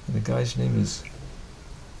 And the guy's name is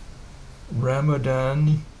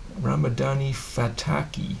Ramadani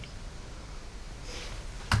Fataki.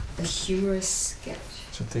 A humorous sketch.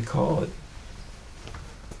 That's what they call it.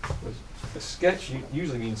 A sketch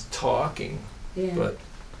usually means talking, Yeah. but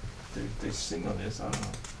they sing on this. I don't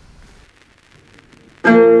know.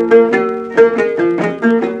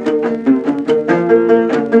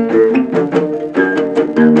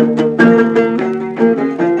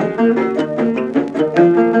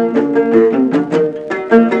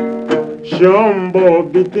 شامبو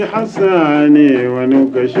بنت حساني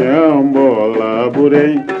ونوك شامبو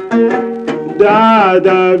لابوري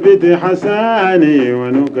دادا بنت حساني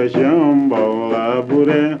ونوك شامبو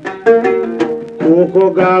لابوري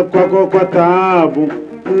kukoga kwako kwa taabu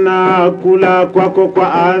na kula kwako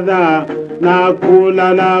kwa adha na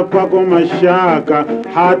kulala kwako mashaka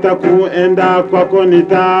hata kuenda kwako ni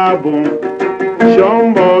tabu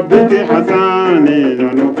shombo binti hasani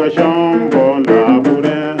nanuka shombo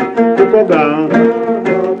labure kukoga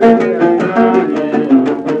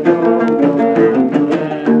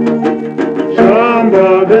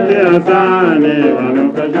shombo binti hasani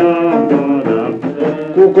nanuka shombo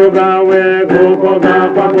kukoga we kukoga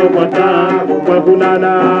kwako kwa tabu kwa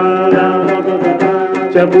kulala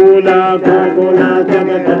chakula kukula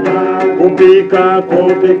chakata kupika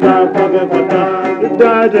kwake kwa tabu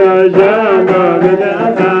dada jamba vile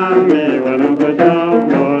asami wanuka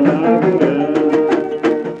jambo la bure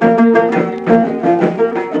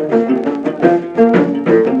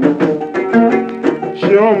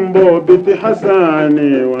shombo binti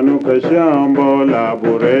hasani wanuka shambo la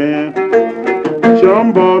bure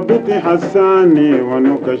shombo binti hasani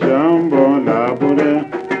wanuka shambo la bure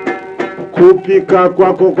kupika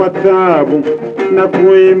kwako kwa tabu na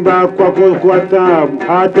kuimba kwako kwa tabu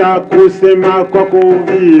hata kusema kwako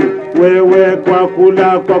uvivu wewe kwa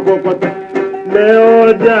kula kwako kwa tabu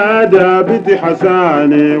leo dada binti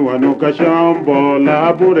hasani wanuka shambo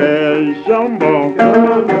la bure shambo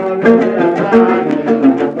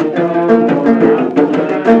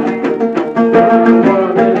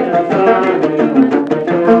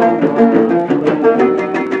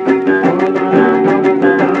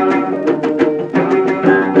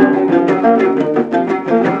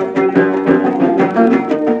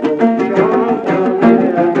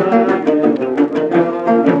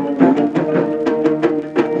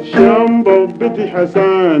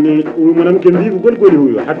Hasani huyu mwanamke mvivu kweli kweli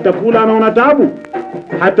huyu, hata kula anaona tabu,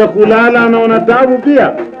 hata kulala anaona tabu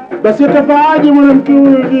pia. Basi atafaaje mwanamke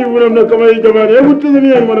huyu mvivu namna kama hii jamani? Hebu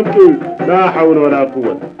tazamia mwanamke huyu, la haula wala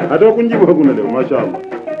quwwata. Hata kunjibu hakuna leo, mashaallah.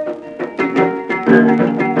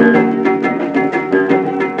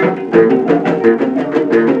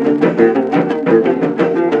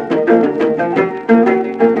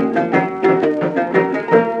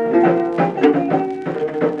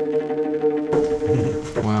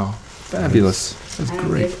 Wow, fabulous. That's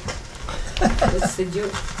great. That's the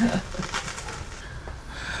joke.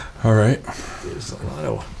 All right. There's a lot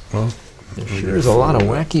of Well, there's a lot of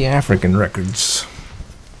wacky African records.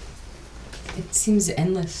 It seems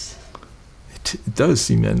endless. It does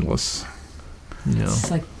seem endless. You know,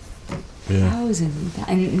 It's like yeah. thousands.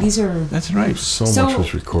 And these are. that's right. So So- much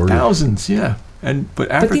was recorded. Thousands, yeah. But But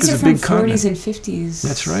Africa's these are a from big 40s continent. and 50s.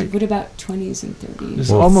 That's right. What about 20s and 30s? There's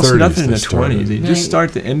Well, almost 30s nothing in they the 20s. started. They just Right.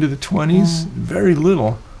 start the end of the 20s, Yeah. very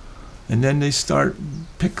little. and then they start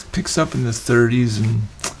picks up in the 30s,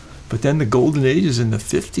 but then the golden age is in the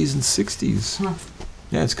 50s and 60s. Huh.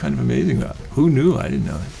 Yeah, it's kind of amazing. Who knew? I didn't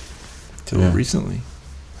know it till recently.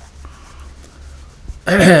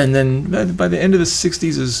 And then by the end of the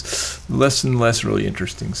 60s is less and less really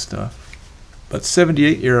interesting stuff. But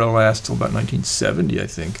 78 era lasts till about 1970, I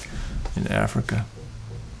think, in Africa.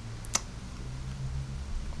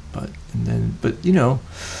 But you know,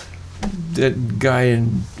 that guy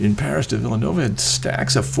in Paris de Villanova had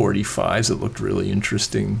stacks of 45s that looked really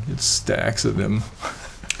interesting. It's stacks of them.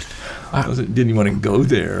 Didn't even want to go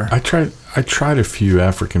there. I tried a few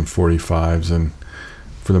African 45s, and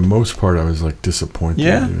for the most part, I was like disappointed.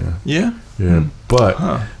 Yeah. But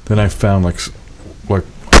then I found like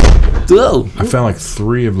I found like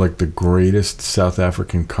 3 of like the greatest South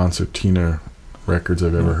African concertina records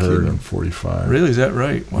I've ever heard on 45. Really? Is that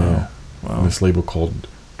right? Wow. Yeah. Wow. On this label called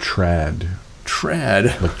Trad.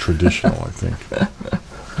 Like traditional, I think.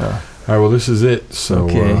 All right. Well, this is it. So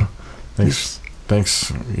thanks.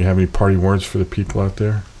 You have any party words for the people out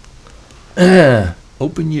there?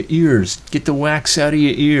 Open your ears. Get the wax out of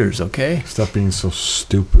your ears, okay? Stop being so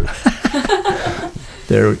stupid.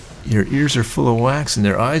 Your ears are full of wax and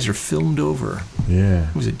their eyes are filmed over.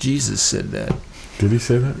 Yeah. Was it Jesus said that? Did he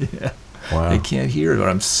say that? Yeah. Wow. They can't hear what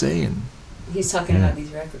I'm saying. He's talking about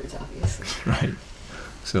these records, obviously. Right.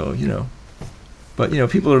 So, you know. But, you know,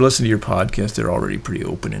 people who are listening to your podcast, they're already pretty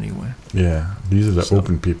open anyway. Yeah. These are the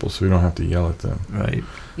open people, so we don't have to yell at them. Right.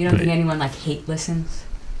 You don't think anyone, like, hate listens?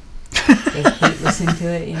 They hate listening to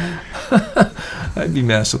it, you know? I'd be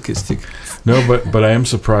masochistic. No, but I am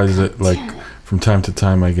surprised that, like, from time to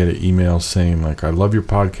time I get an email saying, like, I love your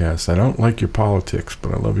podcast. I don't like your politics,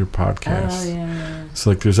 but I love your podcast. Oh, yeah. It's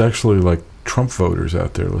like there's actually, like, Trump voters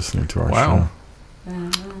out there listening to our show.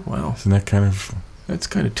 Wow. Isn't that kind of... That's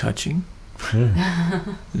kind of touching. Yeah.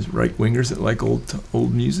 There's right-wingers that like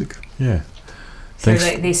old music. Yeah. So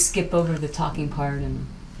they skip over the talking part and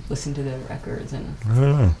listen to the records and... I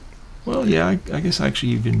don't know. Well, yeah, I guess I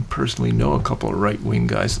actually even personally know a couple of right-wing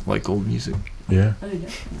guys that like old music. Yeah. Oh, yeah.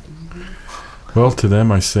 Well, to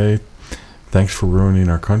them I say, thanks for ruining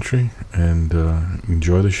our country, and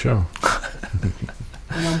enjoy the show.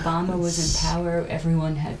 When Obama was in power,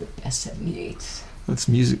 everyone had the best 78s. Let's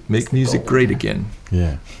make music great again.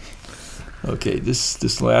 Yeah. Okay,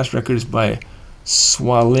 this last record is by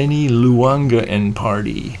Swaleni Luanga and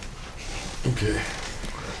Party. Okay.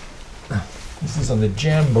 This is on the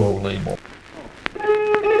Jambo label.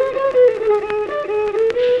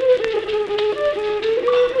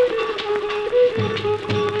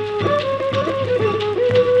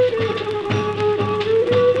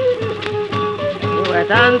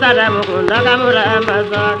 Tantara mukunda kamuramba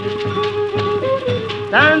sake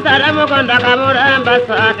Tantara mukunda kamuramba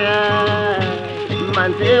sake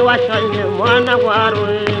Manze washanye mwana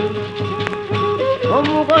warwe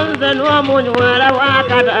Omugonze nuwa munywera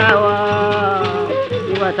wakadawa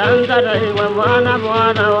Iwa tantara iwa mwana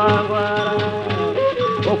wangwara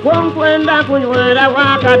Okonkwenda kunywera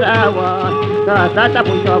wakadawa Tatata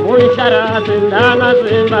kuchwa bunshara sindana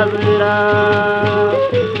simbazira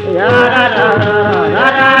Ya da da da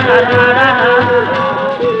da da da da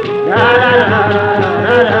Ya da da da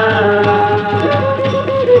da da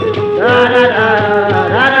Ya da da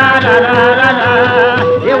da da da da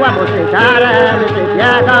Iwa musitara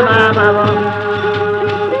misitia kama mama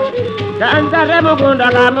Tantara mukunda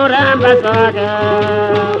kamuramba sake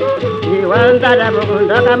Iwa tantara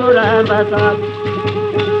mukunda kamuramba sake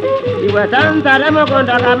Iwa tantara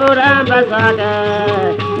mukunda kamuramba sake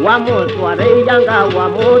Wamutware yanga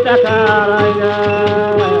wamutakaraina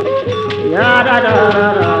Ya da da da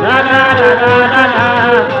da da da da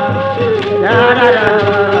Ya da da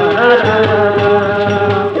da da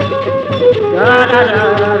Ya da da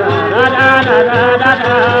da da da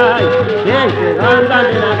da Yenshi ganda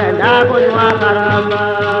nina kunywa karamba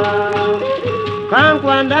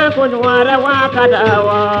Kankwanda kunywara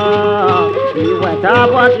wakadawa Iwe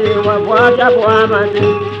tabwa kiwa bwaja bwamani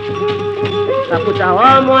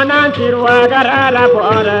Sakutawa mwananchirwa garala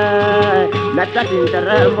pore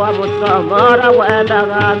Natatinterembwa musamara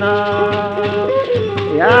wendagana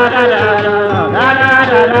Ya da da da da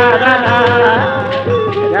da da da da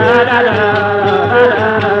Ya da da da da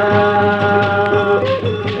da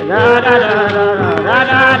Ya da da da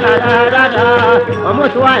da da da da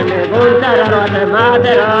Omuswaine guntera rote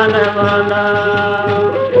materane manda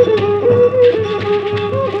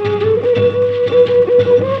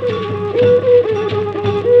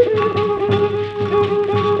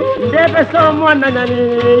Ndebeso mwana nani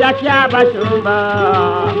yakyabashumba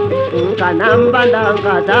Nkanamba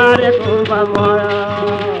ndanga tare kumva moyo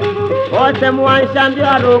Ote mwanshambi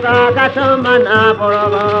aruga katumana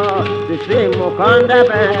borogo Tishimu konde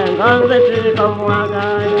bengonze chiko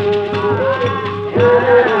mwagayo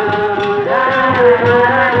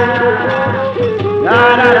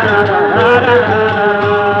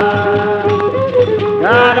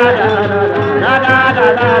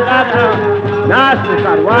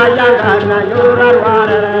Nasukar wayanga na yurar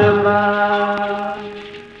waremba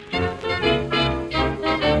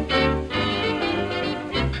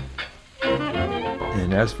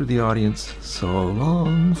And as for the audience, so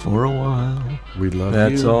long for a while. We love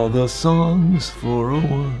That's you. all the songs for a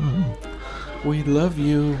while. We love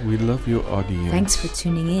you. We love you, audience. Thanks for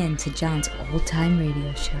tuning in to John's old-time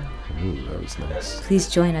radio show. Ooh, that was nice. Please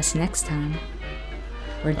join us next time,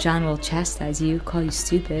 where John will chastise you, call you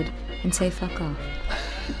stupid, and say fuck off.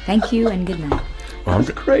 Thank you and good night. Well,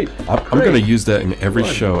 That's great. I'm going to use that in every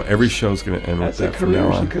show. Every show's going to end with That's a that from now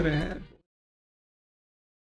career she on. could have had.